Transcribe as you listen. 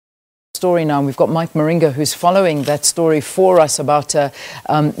story now. We've got Mike Moringa, who's following that story for us about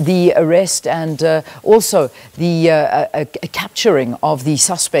the arrest and also the capturing of the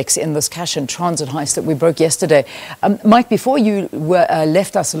suspects in this cash and transit heist that we broke yesterday. Mike, before you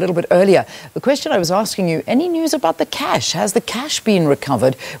left us a little bit earlier, the question I was asking you, any news about the cash? Has the cash been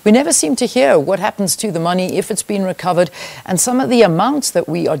recovered? We never seem to hear what happens to the money, if it's been recovered, and some of the amounts that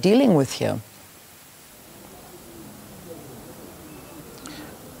we are dealing with here.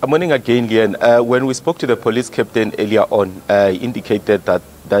 Morning again, Lian. When we spoke to the police captain earlier on, he indicated that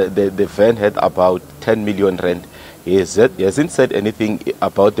the van had about 10 million rand. He hasn't said anything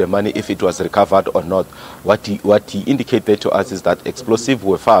about the money, if it was recovered or not. What he indicated to us is that explosives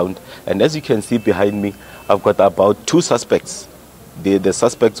were found, and as you can see behind me, I've got about 2 suspects. The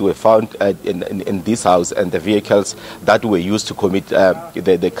suspects were found in this house, and the vehicles that were used to commit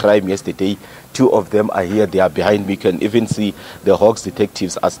the crime yesterday, 2 of them are here. They are behind me. You can even see the Hawks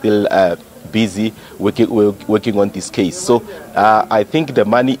detectives are still busy working on this case. So I think the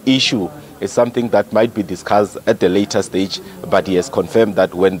money issue is something that might be discussed at the later stage, but he has confirmed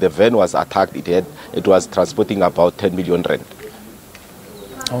that when the van was attacked, it was transporting about 10 million rand.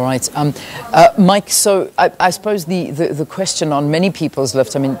 All right. Mike, so I suppose the question on many people's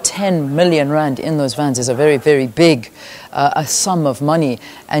lips, I mean, 10 million rand in those vans is a very, very big a sum of money,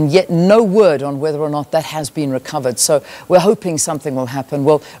 and yet no word on whether or not that has been recovered. So we're hoping something will happen.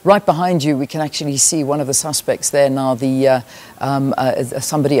 Well, right behind you, we can actually see one of the suspects there now,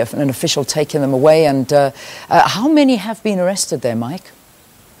 an official taking them away. And how many have been arrested there, Mike?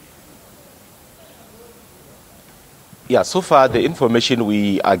 Yeah, so far the information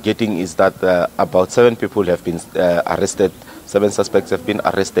we are getting is that about 7 people have been arrested, 7 suspects have been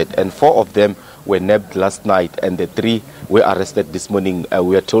arrested, and 4 of them were nabbed last night, and the 3 were arrested this morning.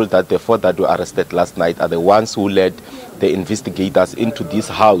 We are told that the 4 that were arrested last night are the ones who led the investigators into this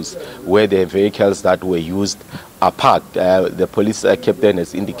house where the vehicles that were used are parked. The police captain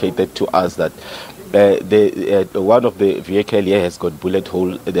has indicated to us that one of the vehicles here has got bullet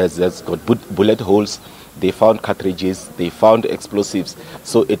holes. They found cartridges, they found explosives.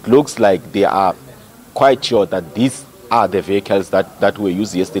 So it looks like they are quite sure that these are the vehicles that were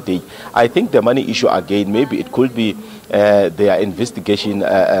used yesterday. I think the money issue again, maybe it could be their investigation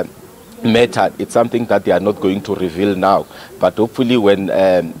method. It's something that they are not going to reveal now. But hopefully when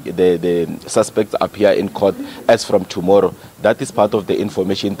the suspects appear in court as from tomorrow, that is part of the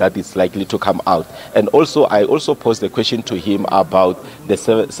information that is likely to come out. And also, I also posed a question to him about the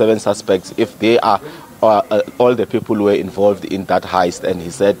 7 suspects, if they are all the people who were involved in that heist, and he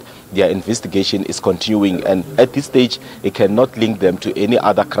said their investigation is continuing, and at this stage he cannot link them to any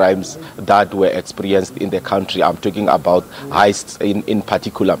other crimes that were experienced in the country. I'm talking about heists in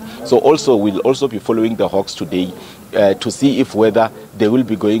particular. So also we'll also be following the Hawks today to see if whether they will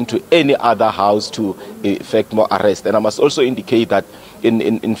be going to any other house to effect more arrests. And I must also indicate that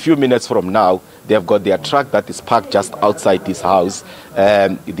in few minutes from now, they have got their truck that is parked just outside this house.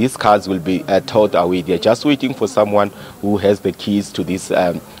 These cars will be towed away. They're just waiting for someone who has the keys to these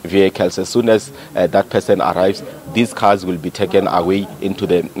vehicles. As soon as that person arrives, these cars will be taken away into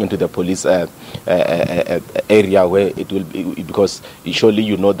the police area, where it will be, because surely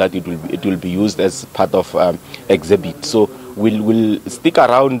you know that it will be used as part of exhibit. So we'll stick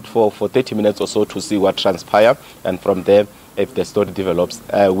around for 30 minutes or so to see what transpires, and from there, if the story develops,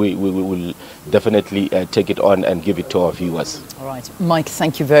 we will definitely take it on and give it to our viewers. All right. Mike,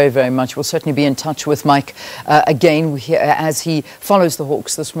 thank you very, very much. We'll certainly be in touch with Mike again as he follows the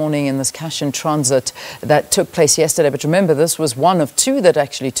Hawks this morning in this cash and transit that took place yesterday. But remember, this was one of 2 that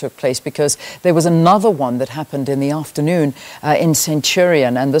actually took place, because there was another one that happened in the afternoon in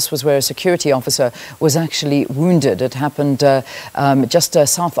Centurion, and this was where a security officer was actually wounded. It happened just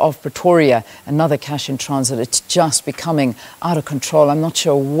south of Pretoria, another cash and transit. It's just becoming out of control. I'm not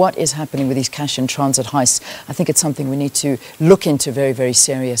sure what is happening with these cash and transit heists. I think it's something we need to look into very, very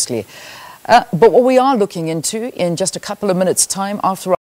seriously. But what we are looking into in just a couple of minutes' time after